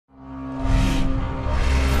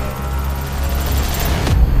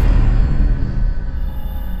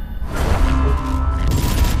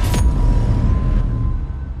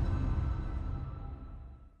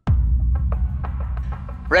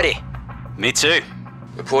Ready. Me too.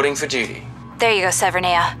 Reporting for duty. There you go,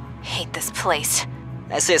 Severnaya. Hate this place.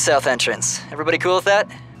 I see a south entrance. Everybody cool with that?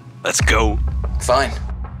 Let's go. Fine.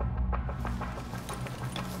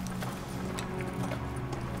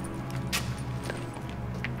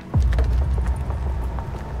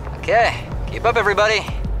 Okay, keep up, everybody.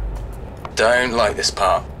 Don't like this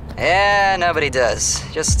part. Yeah, nobody does.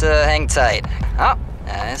 Just hang tight. Oh,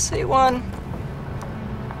 I see one.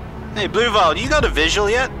 Hey, Blueval, you got a visual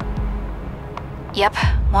yet? Yep.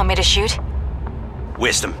 Want me to shoot?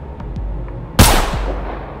 Wisdom.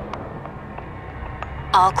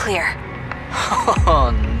 All clear.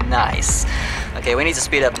 Oh, nice. Okay, we need to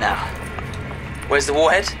speed up now. Where's the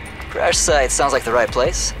warhead? Crash site sounds like the right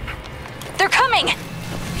place. They're coming!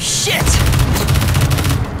 Shit!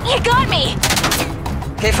 You got me!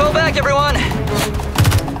 Okay, fall back, everyone!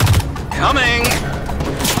 Coming!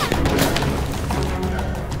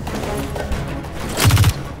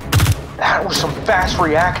 That was some fast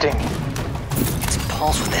reacting. It's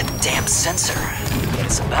Paul's with that damn sensor.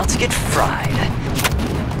 It's about to get fried.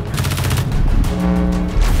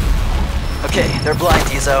 Okay, they're blind,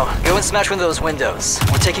 Dizo. Go and smash one of those windows.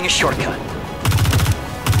 We're taking a shortcut.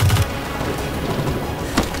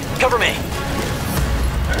 Cover me!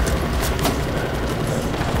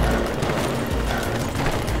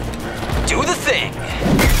 Do the thing!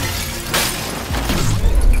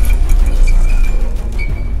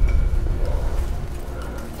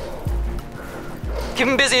 Keep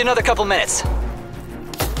him busy another couple minutes.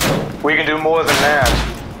 We can do more than that.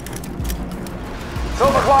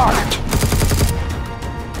 Fill the clock!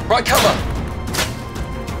 Right cover!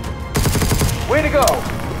 Way to go!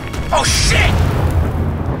 Oh shit!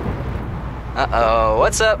 Uh-oh,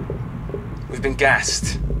 what's up? We've been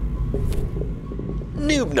gassed.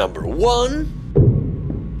 Noob number 1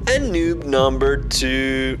 and noob number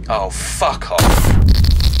 2. Oh, fuck off.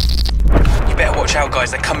 You better watch out, guys.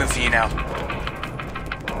 They're coming for you now.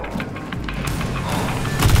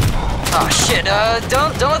 Oh shit,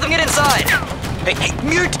 don't let them get inside! Hey,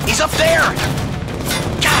 mute! He's up there!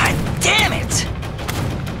 God damn it!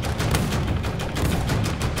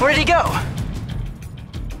 Where did he go?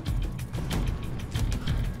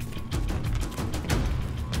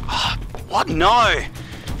 What? No!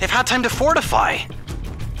 They've had time to fortify.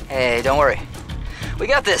 Hey, don't worry. We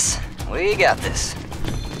got this. We got this.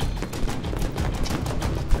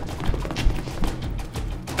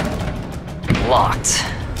 Locked.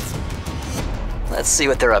 Let's see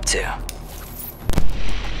what they're up to.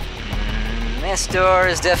 This door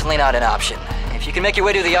is definitely not an option. If you can make your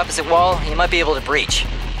way to the opposite wall, you might be able to breach.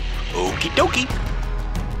 Okie dokie.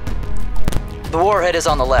 The warhead is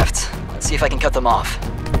on the left. Let's see if I can cut them off.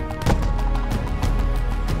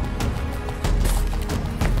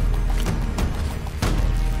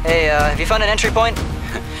 Hey, have you found an entry point?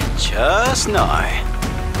 Just now.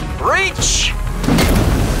 Breach!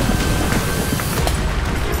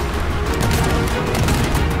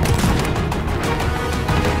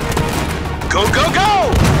 Go, go,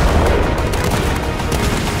 go!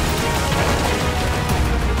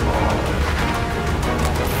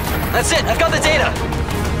 That's it, I've got the data!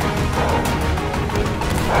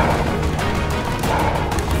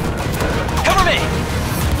 Cover me!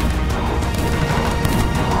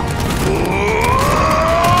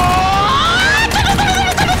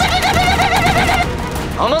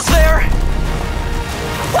 Almost there!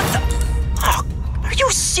 What the? Oh, are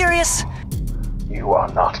you serious? You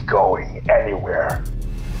are not going anywhere.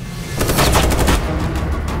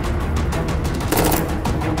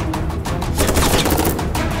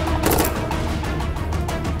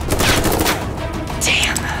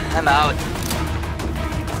 Damn, I'm out.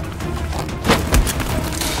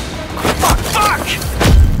 Fuck!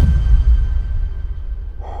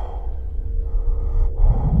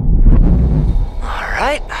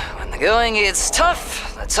 Alright, when the going gets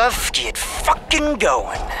tough, the tough get fucking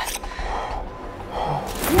going.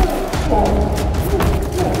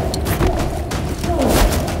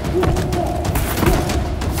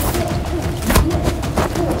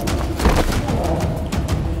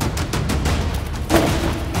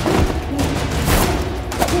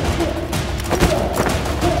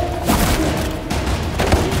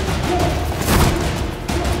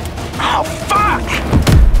 Oh, fuck!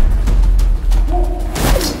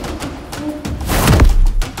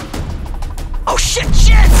 Oh, shit!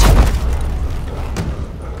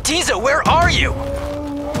 Dizo, where are you?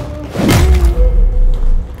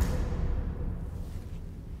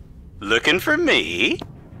 Looking for me?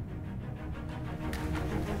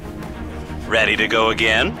 Ready to go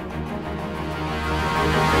again?